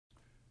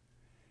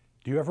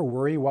Do you ever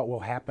worry what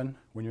will happen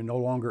when you're no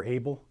longer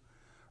able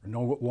or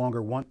no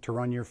longer want to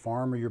run your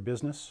farm or your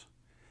business?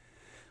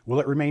 Will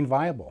it remain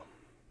viable?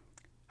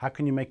 How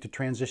can you make the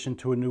transition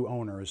to a new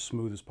owner as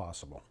smooth as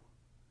possible?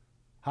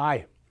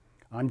 Hi,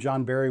 I'm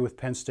John Berry with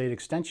Penn State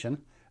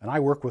Extension, and I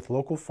work with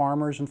local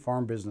farmers and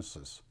farm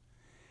businesses.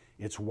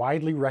 It's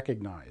widely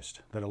recognized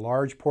that a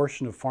large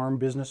portion of farm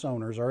business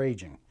owners are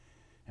aging,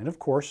 and of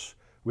course,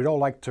 we'd all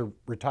like to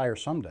retire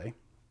someday.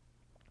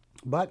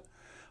 But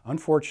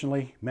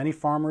unfortunately, many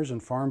farmers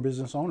and farm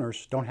business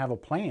owners don't have a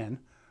plan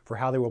for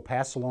how they will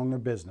pass along their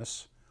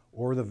business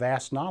or the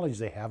vast knowledge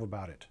they have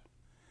about it.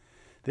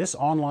 This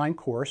online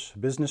course,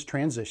 Business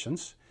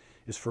Transitions,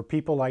 is for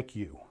people like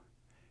you.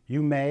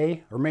 You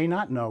may or may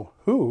not know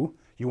who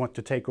you want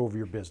to take over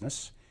your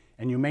business,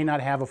 and you may not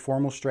have a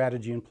formal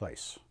strategy in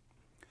place.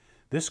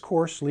 This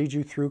course leads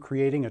you through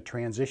creating a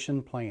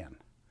transition plan.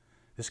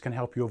 This can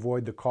help you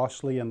avoid the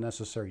costly,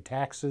 unnecessary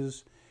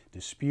taxes,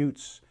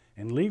 disputes,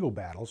 and legal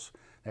battles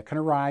that can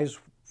arise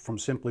from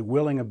simply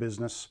willing a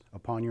business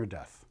upon your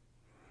death.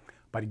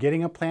 By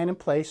getting a plan in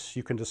place,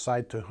 you can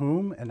decide to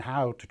whom and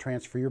how to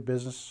transfer your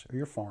business or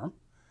your farm.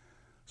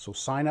 So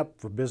sign up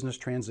for Business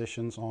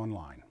Transitions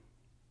online.